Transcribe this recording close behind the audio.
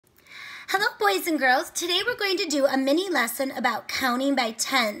Hello boys and girls, today we're going to do a mini lesson about counting by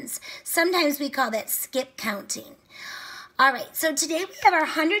tens. Sometimes we call that skip counting. Alright, so today we have our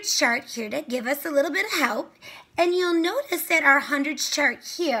hundreds chart here to give us a little bit of help. And you'll notice that our hundreds chart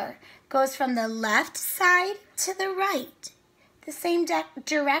here goes from the left side to the right. The same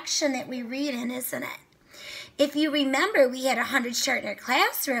direction that we read in, isn't it? If you remember, we had a hundreds chart in our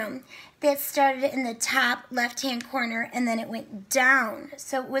classroom that started in the top left-hand corner and then it went down.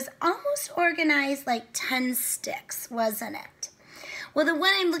 So it was almost organized like 10 sticks, wasn't it? Well, the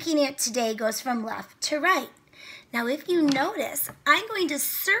one I'm looking at today goes from left to right. Now, if you notice, I'm going to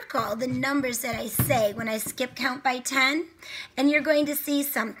circle the numbers that I say when I skip count by 10, and you're going to see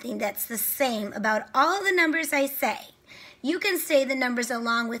something that's the same about all the numbers I say. You can say the numbers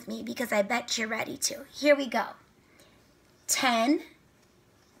along with me because I bet you're ready to. Here we go. 10,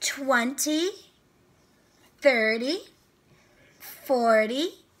 20, 30, 40,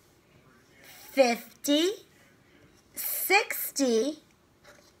 50, 60,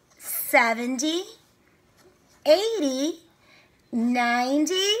 70, 80,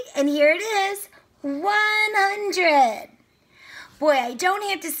 90, and here it is, 100. Boy, I don't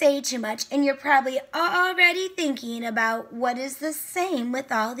have to say too much, and you're probably already thinking about what is the same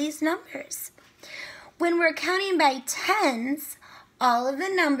with all these numbers. When we're counting by tens, all of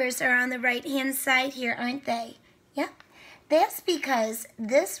the numbers are on the right-hand side here, aren't they? Yep. That's because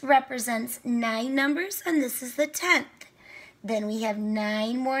this represents 9 numbers, and this is the 10th. Then we have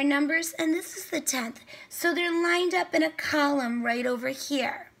 9 more numbers, and this is the 10th. So they're lined up in a column right over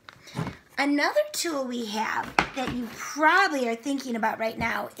here. Another tool we have that you probably are thinking about right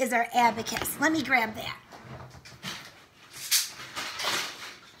now is our abacus. Let me grab that.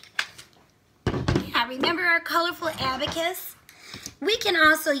 Yeah, remember our colorful abacus? We can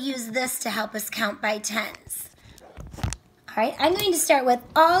also use this to help us count by tens. All right, I'm going to start with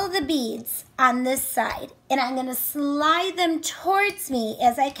all the beads on this side, and I'm going to slide them towards me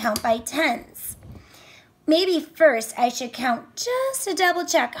as I count by tens. Maybe first I should count just to double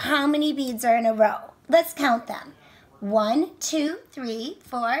check how many beads are in a row. Let's count them. 1, 2, 3,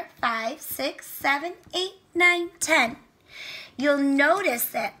 4, 5, 6, 7, 8, 9, 10. You'll notice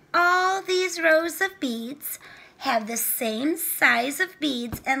that all these rows of beads have the same size of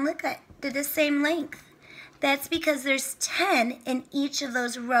beads and look at they're the same length. That's because there's 10 in each of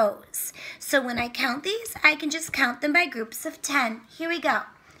those rows. So when I count these, I can just count them by groups of 10. Here we go.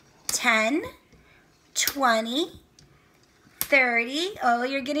 10, 20, 30. Oh,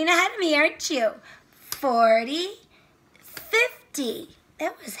 you're getting ahead of me, aren't you? 40, 50.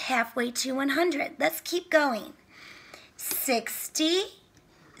 That was halfway to 100. Let's keep going. 60,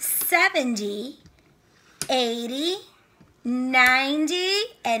 70, 80, 90,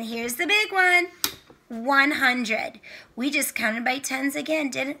 and here's the big one. 100. We just counted by tens again,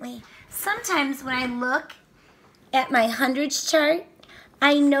 didn't we? Sometimes when I look at my hundreds chart,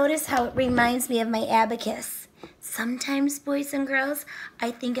 I notice how it reminds me of my abacus. Sometimes, boys and girls,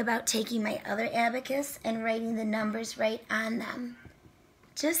 I think about taking my other abacus and writing the numbers right on them,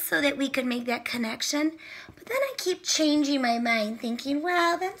 just so that we could make that connection. But then I keep changing my mind, thinking,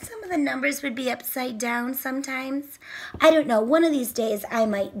 well, then some of the numbers would be upside down sometimes. I don't know. One of these days, I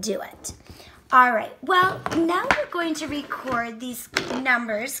might do it. All right, well, now we're going to record these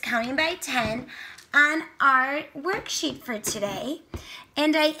numbers, counting by 10, on our worksheet for today.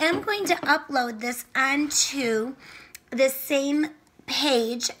 And I am going to upload this onto the same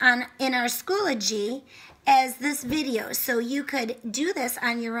page in our Schoology as this video. So you could do this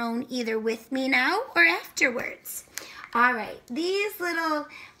on your own either with me now or afterwards. All right, these little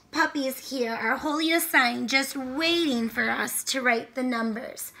puppies here are holding a sign just waiting for us to write the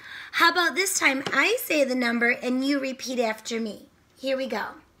numbers. How about this time I say the number and you repeat after me. Here we go.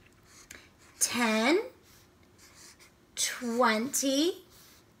 10, 20,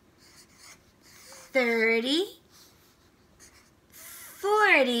 30,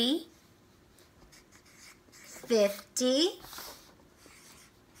 40, 50,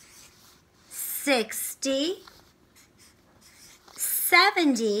 60,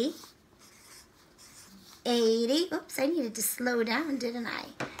 70, 80, oops, I needed to slow down, didn't I?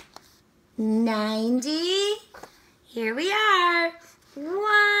 90, here we are,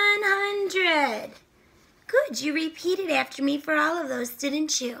 100. Good, you repeated after me for all of those,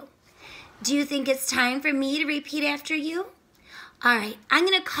 didn't you? Do you think it's time for me to repeat after you? All right, I'm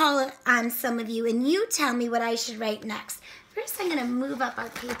going to call on some of you, and you tell me what I should write next. First, I'm going to move up our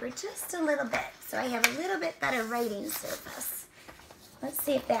paper just a little bit so I have a little bit better writing surface. Let's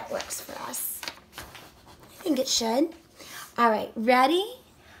see if that works for us. I think it should. All right, ready?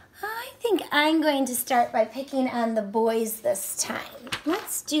 I think I'm going to start by picking on the boys this time.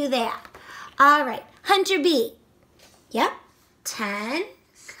 Let's do that. All right, Hunter B. Yep, 10.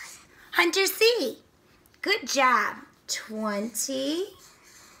 Hunter C. Good job. 20.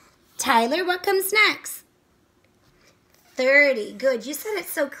 Tyler, what comes next? 30. Good. You said it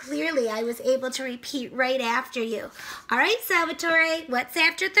so clearly I was able to repeat right after you. All right, Salvatore, what's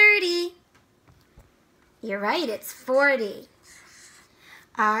after 30? You're right, it's 40.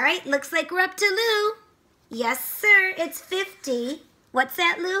 All right, looks like we're up to Lou. Yes, sir, it's 50. What's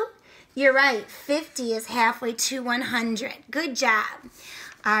that, Lou? You're right, 50 is halfway to 100. Good job.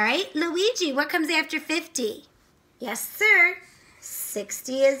 All right, Luigi, what comes after 50? Yes, sir,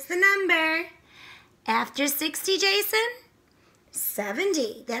 60 is the number. After 60, Jason?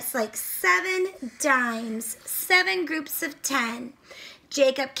 70. That's like 7 dimes, 7 groups of 10.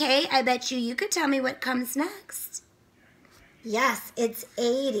 Jacob K., I bet you could tell me what comes next. Yes, it's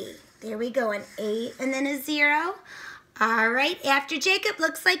 80. There we go, an 8 and then a 0. All right, after Jacob,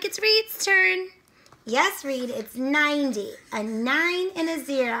 looks like it's Reed's turn. Yes, Reed, it's 90, a 9 and a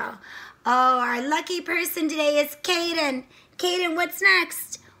 0. Oh, our lucky person today is Caden. Caden, what's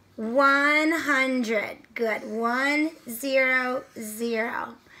next? 100. Good, 100.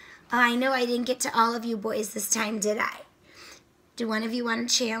 Oh, I know I didn't get to all of you boys this time, did I? Do one of you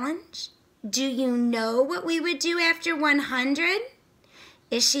want a challenge? Do you know what we would do after 100?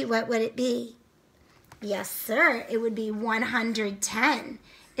 What would it be? Yes, sir. It would be 110.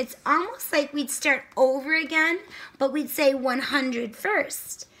 It's almost like we'd start over again, but we'd say 100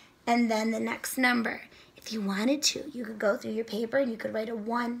 first, and then the next number. If you wanted to, you could go through your paper and you could write a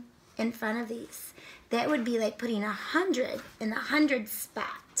 1 in front of these. That would be like putting 100 in the 100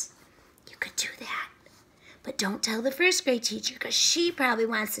 spot. You could do that. But don't tell the first grade teacher because she probably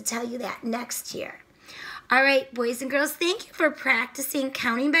wants to tell you that next year. All right, boys and girls, thank you for practicing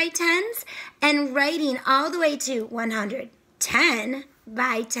counting by 10s and writing all the way to 110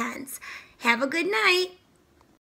 by 10s. Have a good night.